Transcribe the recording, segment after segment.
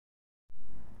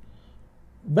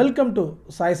Welcome to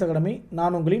choice academy.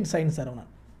 நான் உங்களின் science Saravanan.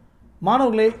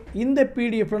 மாணவர்களே, இந்த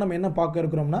பிடிஎஃப்பில் நம்ம என்ன பார்க்க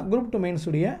இருக்கிறோம்னா குரூப் 2 மெயின்ஸ்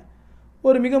உடைய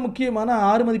ஒரு மிக முக்கியமான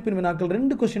 6 மதிப்பெண் வினாக்கள்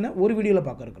 2 கொஸ்டினை ஒரு வீடியோவில்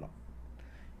பார்க்க இருக்கிறோம்.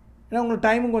 ஏன்னா உங்களுக்கு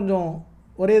டைமும் கொஞ்சம்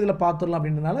ஒரே இதில் பார்த்துடலாம்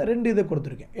அப்படின்றனால 2 இதை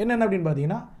கொடுத்துருக்கேன். என்னென்ன அப்படின்னு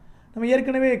பார்த்தீங்கன்னா, நம்ம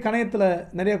ஏற்கனவே கணையத்தில்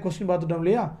நிறையா கொஸ்டின் பார்த்துட்டோம்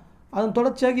இல்லையா, அதன்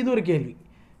தொடர்ச்சியாக இது ஒரு கேள்வி.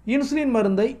 இன்சுலின்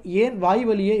மருந்தை ஏன் வாய்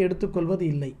வழியே எடுத்துக்கொள்வது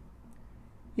இல்லை?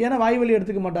 ஏன்னா வாய் வழியை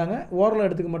எடுத்துக்க மாட்டாங்க, ஓரலாக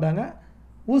எடுத்துக்க மாட்டாங்க,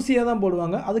 ஊசியாக தான்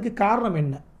போடுவாங்க. அதுக்கு காரணம்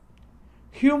என்ன?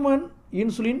 Human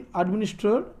insulin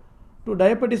administered to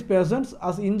diabetes patients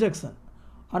as injection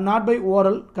and not by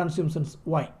oral கன்சியூம்ஷன்ஸ்.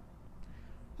 வாய்?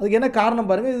 அதுக்கு என்ன காரணம்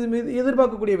பாருங்கள். இது மீது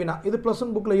எதிர்பார்க்கக்கூடிய வினா. இது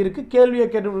 +1 புக்கில் இருக்குது. கேள்வியை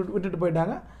கேட்டு விட்டுட்டு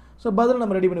போயிட்டாங்க. ஸோ பதில்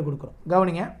நம்ம ரெடி பண்ணி கொடுக்குறோம்.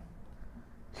 கவனிங்க.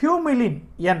 ஹியூமிலின்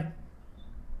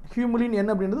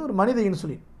என் அப்படின்றது ஒரு மனித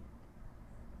இன்சுலின்.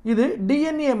 இது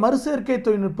டிஎன்ஏ மறுசேர்க்கை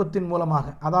தொழில்நுட்பத்தின் மூலமாக,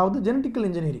 அதாவது ஜெனட்டிக்கல்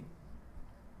இன்ஜினியரிங்,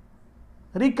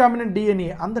 ரீகாம்பினன்ட் டிஎன்ஏ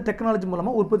அந்த டெக்னாலஜி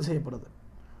மூலமாக உற்பத்தி செய்யப்படுது.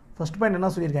 ஃபர்ஸ்ட் பாயிண்ட் என்ன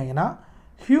சொல்லியிருக்காங்கன்னா,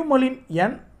 ஹியூமலின்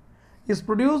என் is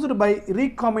produced by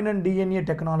recombinant DNA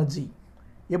technology.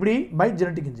 எப்படி? By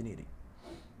genetic engineering.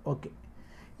 ஓகே.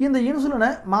 இந்த இன்சுலினை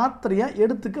மாத்திரையாக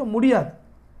எடுத்துக்க முடியாது.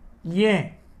 ஏன்?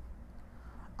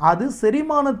 அது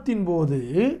செரிமானத்தின் போது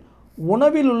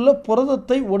உணவில் உள்ள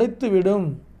புரதத்தை உடைத்துவிடும்.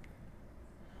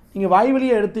 நீங்கள் வாய்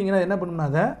வழியாக எடுத்தீங்கன்னா என்ன பண்ணும்னா,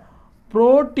 அதை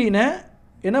புரோட்டீனை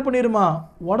என்ன பண்ணிடுமா,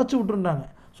 உடச்சி விட்டுருந்தாங்க.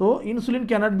 So insulin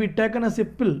cannot be taken as a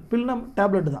பில்னா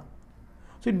tablet தான்.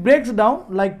 So it breaks down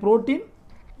like protein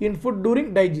in food touring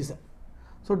digestion.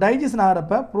 So digestion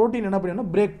ஆகிறப்ப protein என்ன பண்ணிடும்,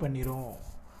 பிரேக் பண்ணிடும்.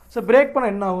 ஸோ பிரேக்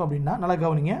பண்ண என்ன ஆகும் அப்படின்னா, நல்லா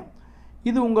கவனிங்க,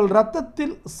 இது உங்கள்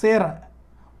இரத்தத்தில் சேர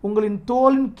உங்களின்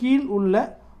தோலின் கீழ் உள்ள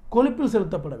கொழுப்பில்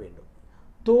செலுத்தப்பட வேண்டும்.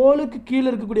 தோலுக்கு கீழே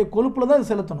இருக்கக்கூடிய கொழுப்பில் தான்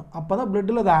இது செலுத்தணும். அப்போ தான்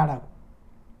பிளட்டில் அது ஆட் ஆகும்.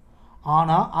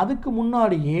 ஆனால் அதுக்கு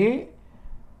முன்னாடியே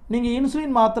நீங்கள்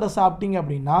இன்சுலின் மாத்திரை சாப்பிட்டீங்க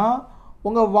அப்படின்னா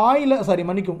உங்கள்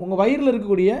உங்கள் வயிறில்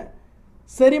இருக்கக்கூடிய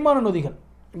செரிமான நொதிகள்,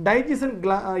 டைஜஷன்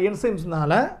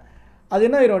என்சைம்ஸ்னால் அது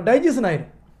என்ன ஆயிரும், டைஜஷன்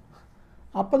ஆயிரும்.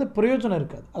 அப்போ அது பிரயோஜனம்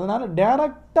இருக்காது. அதனால்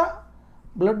டைரெக்டாக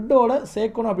பிளட்டோட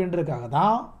சேர்க்கணும் அப்படின்றதுக்காக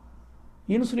தான்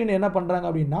இன்சுலின் என்ன பண்ணுறாங்க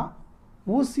அப்படின்னா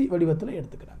ஊசி வடிவத்தில்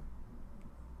எடுத்துக்கிறாங்க.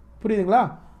 புரியுதுங்களா?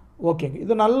 ஓகேங்க.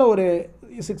 இது நல்ல ஒரு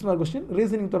 6 மார்க் கொஸ்டின்,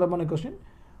 ரீசனிங் தொடர்பான கொஸ்டின்.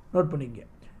 நோட் பண்ணிங்க.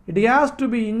 It has to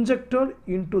be injected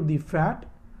into the fat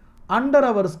under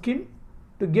our skin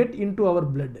to get into our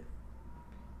blood.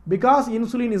 Because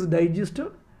insulin is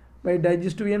digested by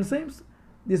digestive enzymes,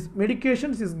 this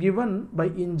medication is given by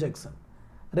injection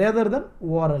rather than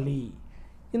orally.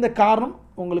 இந்த காரணம்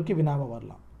உங்களுக்கு வினாவ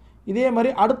வரலாம். இதே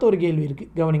மாதிரி அடுத்த ஒரு கேள்வி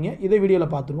இருக்குது, கவனிங்க. இதே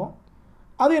வீடியோவில் பார்த்துருவோம்.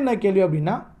 அது என்ன கேள்வி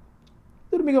அப்படின்னா,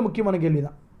 இது மிக முக்கியமான கேள்வி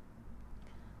தான்.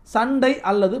 சண்டை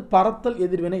அல்லது பறத்தல்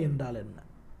எதிர்வினை என்றால் என்ன?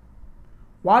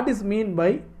 What is mean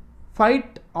by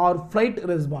fight or flight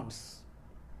response?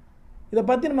 இதை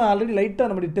பற்றி நம்ம ஆல்ரெடி லைட்டாக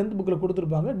நம்மளுடைய 10th புக்கில்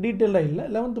கொடுத்துருப்பாங்க. டீட்டெயிலாக இல்லை,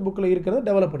 11th புக்கில் இருக்கிறத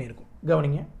டெவலப் பண்ணியிருக்கோம்.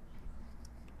 கவனிங்க.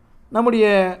 நம்முடைய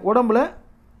உடம்பில்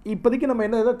இப்போதைக்கு நம்ம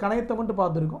என்ன ஏதோ கணையத்தை மட்டும்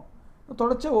பார்த்துருக்கோம்.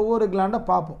 தொடர்ச்சியாக ஒவ்வொரு கிளாண்டாக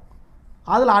பார்ப்போம்.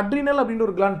 அதில் அட்ரினல் அப்படின்ற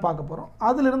ஒரு கிளாண்ட் பார்க்க போகிறோம்.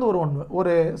 அதிலிருந்து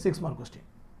ஒரு 6 மார்க் கொஸ்டின்.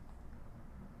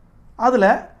 அதில்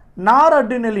நார்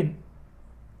அட்ரினலின்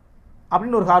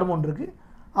அப்படின்னு ஒரு ஹார்மோன் இருக்குது.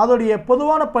 அதோடைய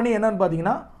பொதுவான பணி என்னன்னு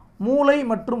பார்த்தீங்கன்னா, மூளை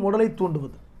மற்றும் உடலை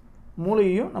தூண்டுவது.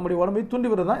 மூளையையும் நம்முடைய உடம்பை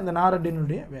தூண்டுவது தான் இந்த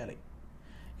நாரடினுடைய வேலை.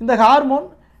 இந்த ஹார்மோன்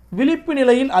விழிப்பு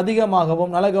நிலையில்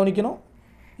அதிகமாகவும், நல்லா கவனிக்கணும்,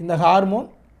 இந்த ஹார்மோன்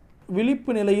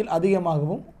விழிப்பு நிலையில்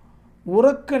அதிகமாகவும்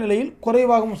உறக்க நிலையில்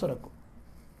குறைவாகவும் சுரக்கும்.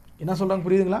 என்ன சொல்கிறாங்க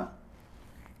புரியுதுங்களா?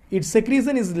 It's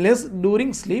secretion is less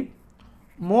touring sleep,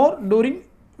 more touring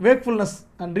wakefulness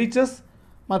and reaches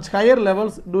much higher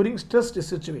levels touring stressed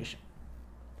situation.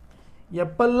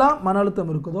 எப்பெல்லாம் மன அழுத்தம்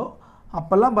இருக்குதோ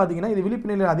அப்போல்லாம் பார்த்தீங்கன்னா இது விழிப்பு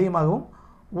நிலையில் அதிகமாகவும்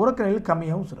உறக்க நிலையில்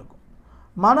கம்மியாகவும் சுரக்கும்.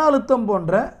 மன அழுத்தம்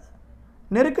போன்ற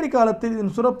நெருக்கடி காலத்தில்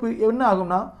இதன் சுரப்பு என்ன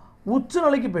ஆகும்னா உச்ச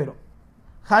நிலைக்கு போயிடும்,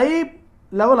 ஹை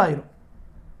லெவல் ஆயிரும்.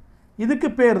 இதுக்கு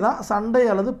பேர் தான் சண்டை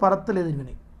அல்லது பறத்தல்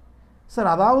எதிர்வினை.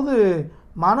 சார், அதாவது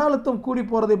மன அழுத்தம் கூடி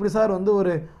போகிறது எப்படி சார்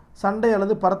ஒரு சண்டை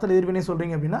அல்லது பறத்தல் எதிர்வினை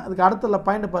சொல்கிறீங்க அப்படின்னா, அதுக்கு அடுத்த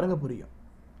பாயிண்ட் பாருங்கள், புரியும்.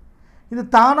 இது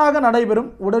தானாக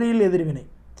நடைபெறும் உடலியல் எதிர்வினை.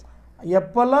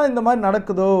 எப்பெல்லாம் இந்த மாதிரி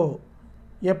நடக்குதோ,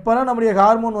 எப்போல்லாம் நம்முடைய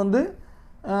ஹார்மோன்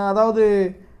அதாவது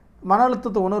மன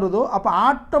அழுத்தத்தை உணருதோ, அப்போ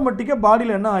ஆட்டோமேட்டிக்காக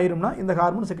பாடியில் என்ன ஆயிரும்னா இந்த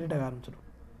ஹார்மோன் செக்ரேட் ஆக ஆரம்பிச்சிடும்.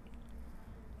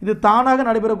 இது தானாக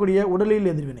நடைபெறக்கூடிய உடலியல்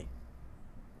எதிர்வினை.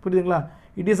 புரியுதுங்களா?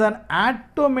 It is an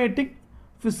automatic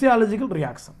physiological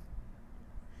reaction.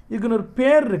 இதுக்குன்னு ஒரு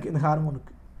பேர் இருக்குது இந்த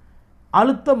ஹார்மோனுக்கு,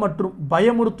 அழுத்தம் மற்றும்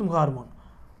பயமுறுத்தும் ஹார்மோன்.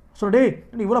 ஸோ டே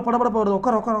நீ இவ்வளோ படப்படப்ப வருது,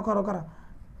 உட்கார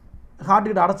ஹார்ட்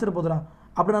கிட்ட அடைச்சிட்டு போதுடா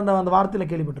அப்படின்னு அந்த வார்த்தையில்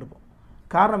கேள்விப்பட்டிருப்போம்.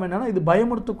 காரணம் என்னென்னா இது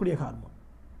பயமுறுத்தக்கூடிய ஹார்மோன்.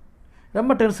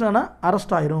 ரொம்ப டென்ஷனானா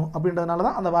அரெஸ்ட் ஆயிரும் அப்படின்றதுனால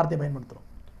தான் அந்த வார்த்தையை பயன்படுத்துகிறோம்.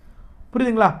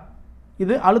 புரியுதுங்களா?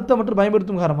 இது அழுத்தமற்று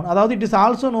பயன்படுத்தும் ஹார்மோன். அதாவது it is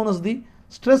also known as the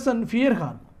stress and fear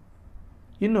hormone.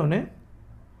 இன்னொன்று,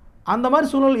 அந்த மாதிரி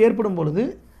சூழல் ஏற்படும் பொழுது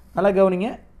நல்லா கவனிங்க,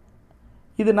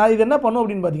 இது என்ன பண்ணும்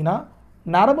அப்படின்னு பார்த்தீங்கன்னா,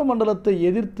 நரம்பு மண்டலத்தை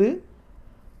எதிர்த்து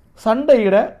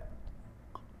சண்டையிட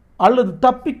அல்லது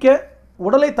தப்பிக்க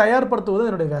உடலை தயார்படுத்துவது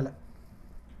என்னுடைய வேலை.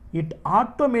 It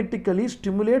automatically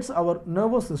stimulates our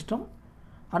nervous system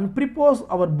and ப்ரிப்போர்ஸ்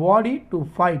our body to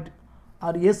fight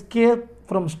or escape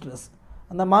from stress.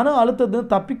 அந்த மன அழுத்தத்தை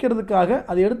தப்பிக்கிறதுக்காக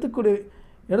அது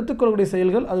எடுத்துக்கொள்ளக்கூடிய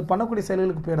செயல்கள், அது பண்ணக்கூடிய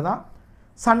செயல்களுக்கு பேர் தான்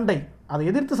சண்டை. அதை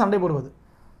எதிர்த்து சண்டை போடுவது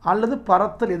அல்லது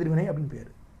பறத்தல் எதிர்வினை அப்படின்னு பேர்.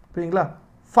 புரியுங்களா?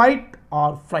 Fight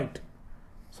or flight.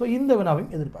 ஸோ இந்த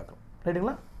வினாவையும் எதிர்பார்க்கலாம்.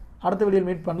 ரைட்டுங்களா? அடுத்த வீடியோவில்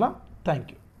மீட் பண்ணலாம்.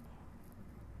 தேங்க்யூ.